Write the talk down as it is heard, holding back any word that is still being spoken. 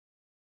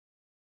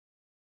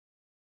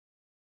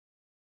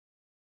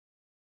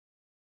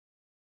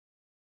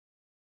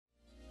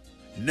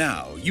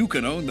Now you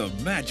can own the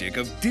magic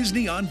of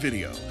Disney on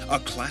video. A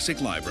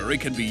classic library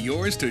can be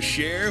yours to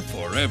share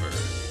forever.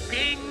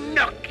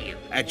 Pinocchio.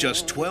 At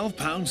just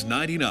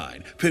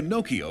 £12.99,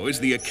 Pinocchio is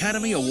the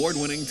Academy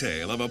Award-winning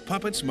tale of a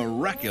puppet's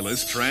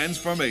miraculous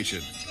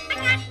transformation. I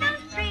got no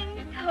strings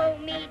to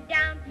hold me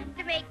down,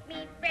 to make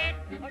me fret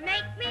or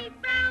make me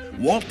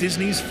frown. Walt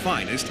Disney's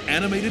finest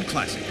animated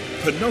classic,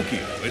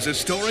 Pinocchio is a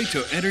story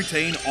to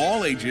entertain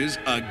all ages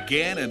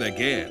again and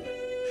again.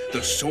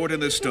 The Sword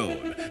and the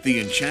Stone, the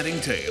enchanting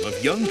tale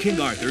of young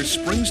King Arthur,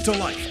 springs to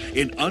life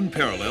in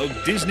unparalleled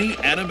Disney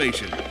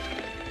animation.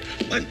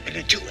 1 and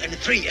a 2 and a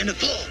 3 and a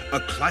 4. A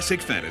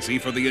classic fantasy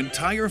for the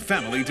entire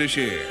family to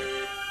share.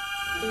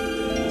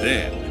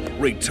 Then,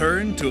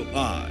 return to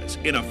Oz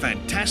in a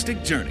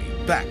fantastic journey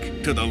back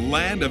to the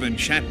land of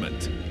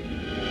enchantment.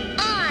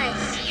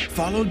 Oz.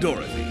 Follow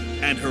Dorothy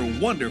and her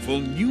wonderful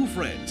new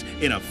friends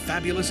in a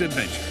fabulous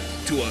adventure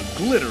to a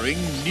glittering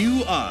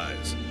new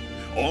Oz.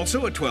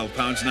 Also at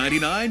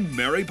 £12.99,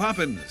 Mary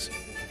Poppins,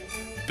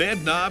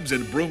 Bedknobs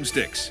and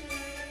Broomsticks,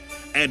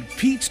 and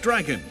Pete's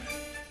Dragon.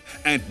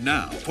 And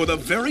now, for the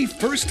very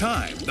first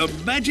time, the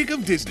magic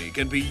of Disney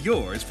can be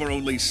yours for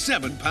only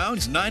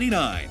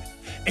 £7.99.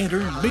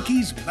 Enter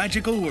Mickey's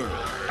Magical World.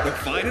 The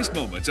finest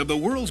moments of the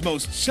world's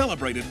most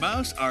celebrated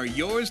mouse are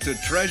yours to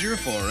treasure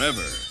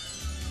forever.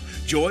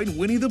 Join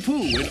Winnie the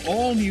Pooh in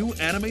all new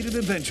animated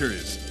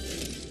adventures.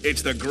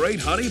 It's the Great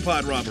Honey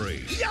Pot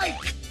Robbery.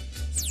 Yike!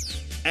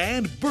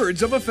 And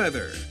Birds of a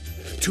Feather.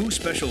 2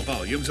 special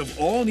volumes of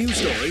all new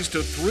stories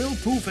to thrill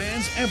Pooh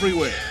fans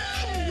everywhere.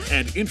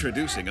 And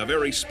introducing a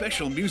very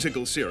special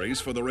musical series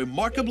for the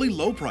remarkably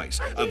low price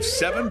of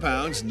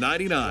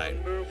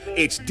 £7.99.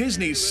 It's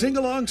Disney's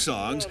sing-along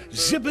songs,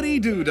 Zip-A-Dee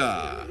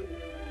Doo-Dah.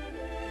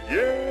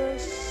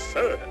 Yes,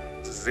 sir.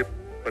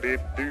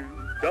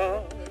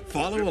 Zip-A-Dee-Doo-Dah.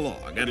 Follow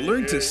along and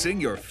learn to sing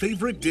your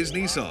favorite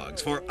Disney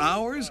songs for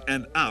hours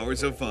and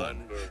hours of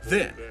fun.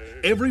 Then,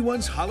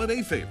 everyone's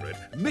holiday favorite,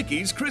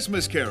 Mickey's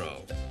Christmas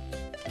Carol.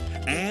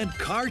 And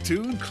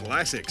cartoon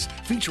classics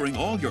featuring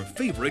all your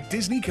favorite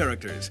Disney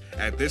characters.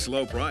 At this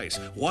low price,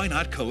 why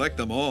not collect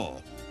them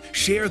all?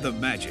 Share the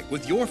magic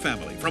with your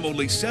family from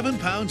only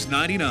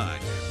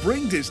 £7.99.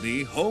 Bring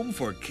Disney home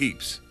for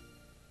keeps.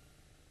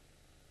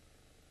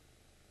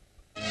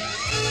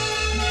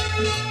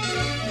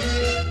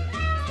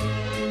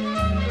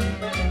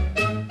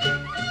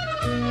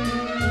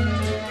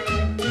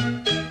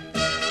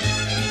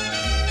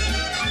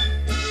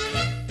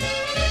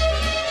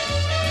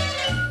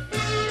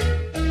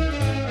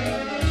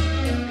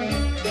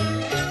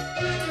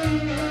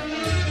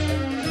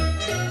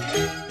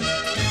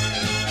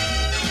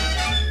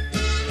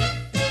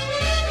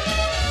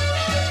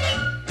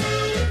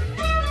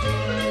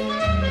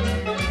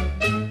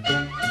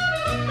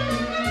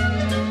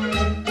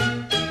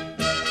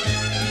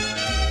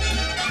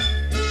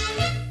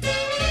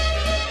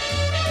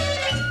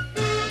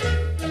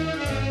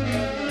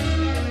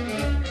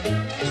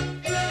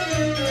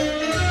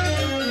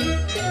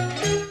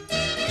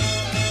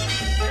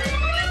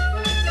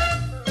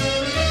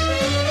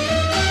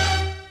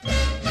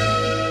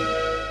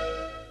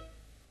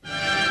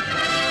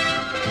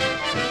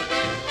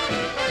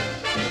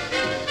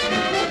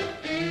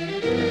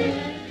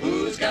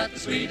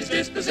 Sweetest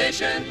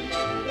disposition.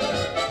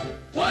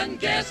 One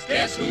guess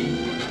who?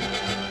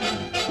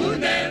 Who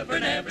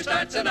never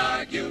starts an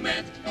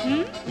argument?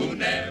 Who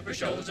never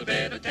shows a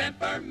bit of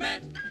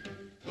temperament?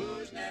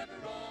 Who's never